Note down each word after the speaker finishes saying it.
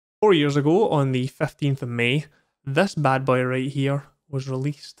4 years ago, on the 15th of May, this bad boy right here was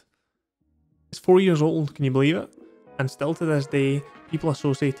released. It's 4 years old, can you believe it? And still to this day, people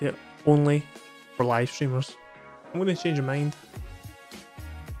associate it only for live streamers. I'm going to change your mind.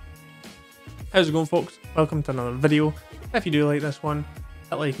 How's it going, folks? Welcome to another video. If you do like this one,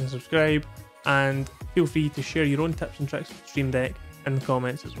 hit like and subscribe, and feel free to share your own tips and tricks with StreamDeck in the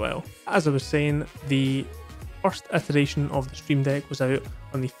comments as well. As I was saying, the first iteration of the StreamDeck was out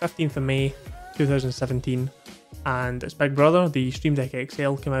on the 15th of May 2017, and its big brother, the StreamDeck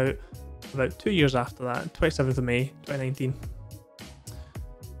XL, came out about 2 years after that, 27th of May 2019.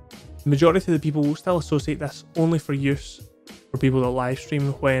 The majority of the people still associate this only for use for people that live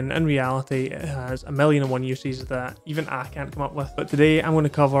stream, when in reality it has 1,000,001 uses that even I can't come up with. But today I'm going to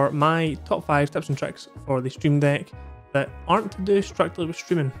cover my top 5 tips and tricks for the StreamDeck that aren't to do strictly with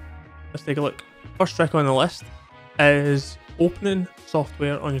streaming. Let's take a look. First trick on the list is opening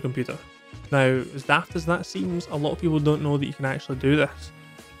software on your computer. Now, as daft as that seems, a lot of people don't know that you can actually do this.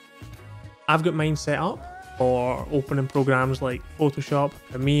 I've got mine set up for opening programs like Photoshop,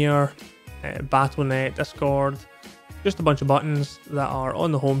 Premiere, Battle.net, Discord, just a bunch of buttons that are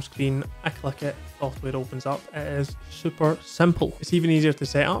on the home screen. I click it, software opens up. It is super simple. It's even easier to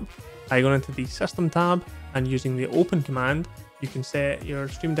set up by going into the System tab and using the Open command. You can set your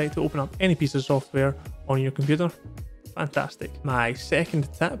StreamDeck to open up any piece of software on your computer. Fantastic. My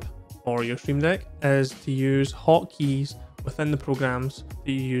second tip for your StreamDeck is to use hotkeys within the programs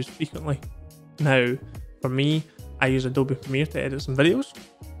that you use frequently. Now, for me, I use Adobe Premiere to edit some videos,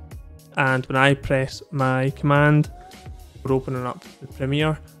 and when I press my command for opening up the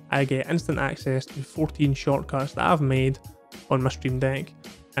Premiere, I get instant access to 14 shortcuts that I've made on my StreamDeck,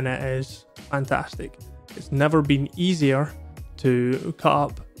 and it is fantastic. It's never been easier to cut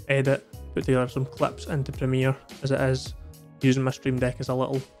up, edit, put together some clips into Premiere as it is using my StreamDeck as a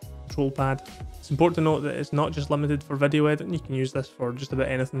little control pad. It's important to note that it's not just limited for video editing. You can use this for just about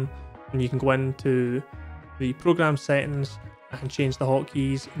anything, and you can go into the program settings and change the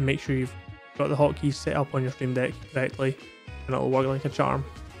hotkeys and make sure you've got the hotkeys set up on your StreamDeck correctly, and it'll work like a charm.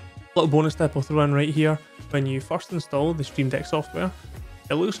 A little bonus tip I'll throw in right here: when you first install the StreamDeck software,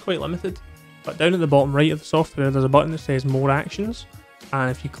 it looks quite limited, but down at the bottom right of the software there's a button that says More Actions, and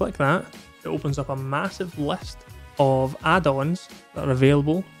if you click that, it opens up a massive list of add-ons that are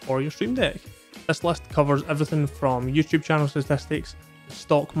available for your StreamDeck. This list covers everything from YouTube channel statistics, the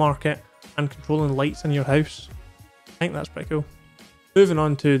stock market, and controlling lights in your house. I think that's pretty cool. Moving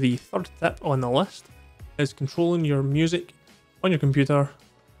on to the third tip on the list is controlling your music on your computer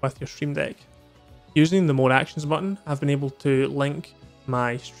with your StreamDeck. Using the More Actions button, I've been able to link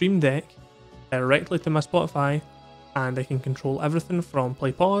my StreamDeck directly to my Spotify, and I can control everything from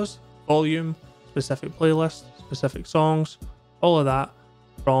play pause, volume, specific playlists, specific songs, all of that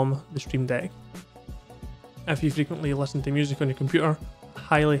from the StreamDeck. If you frequently listen to music on your computer,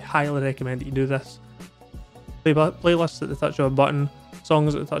 I highly recommend that you do this. Playlists at the touch of a button,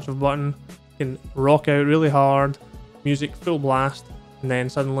 songs at the touch of a button, can rock out really hard, music full blast, and then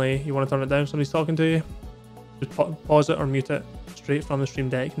suddenly you want to turn it down, somebody's talking to you, just pause it or mute it straight from the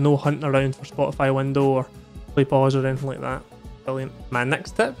StreamDeck. No hunting around for Spotify window or play pause or anything like that. Brilliant. My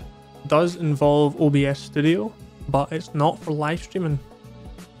next tip does involve OBS Studio, but it's not for live streaming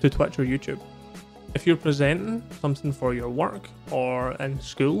to Twitch or YouTube. If you're presenting something for your work or in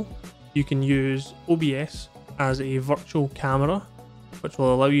school, you can use OBS as a virtual camera, which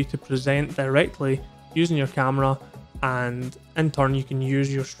will allow you to present directly using your camera, and in turn you can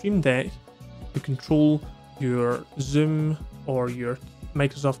use your StreamDeck to control your Zoom or your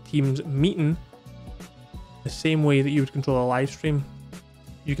Microsoft Teams meeting the same way that you would control a live stream.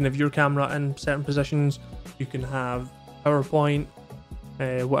 You can have your camera in certain positions, you can have PowerPoint,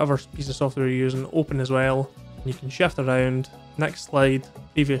 whatever piece of software you're using open as well, and you can shift around, next slide,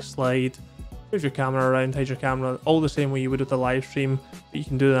 previous slide, move your camera around, hide your camera, all the same way you would with a live stream, but you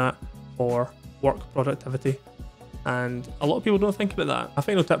can do that for work productivity. And a lot of people don't think about that. My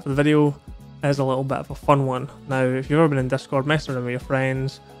final tip for the video is a little bit of a fun one. Now, if you've ever been in Discord messing around with your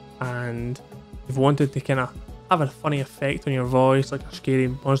friends and you've wanted to kind of have a funny effect on your voice, like a scary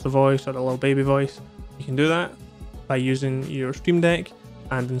monster voice or a little baby voice, you can do that by using your StreamDeck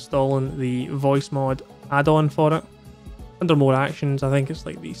and installing the voice mod add-on for it. Under More Actions, I think it's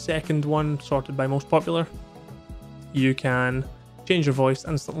like the second one sorted by most popular. You can change your voice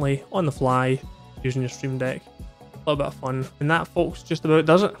instantly on the fly using your StreamDeck. A little bit of fun. And that, folks, just about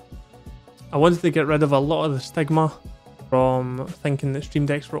does it. I wanted to get rid of a lot of the stigma from thinking that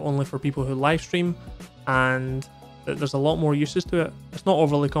StreamDecks were only for people who live stream, and that there's a lot more uses to it. It's not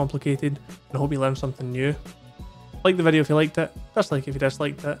overly complicated, and I hope you learned something new. Like the video if you liked it, dislike if you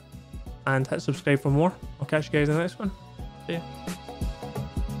disliked it, and hit subscribe for more. I'll catch you guys in the next one. See ya.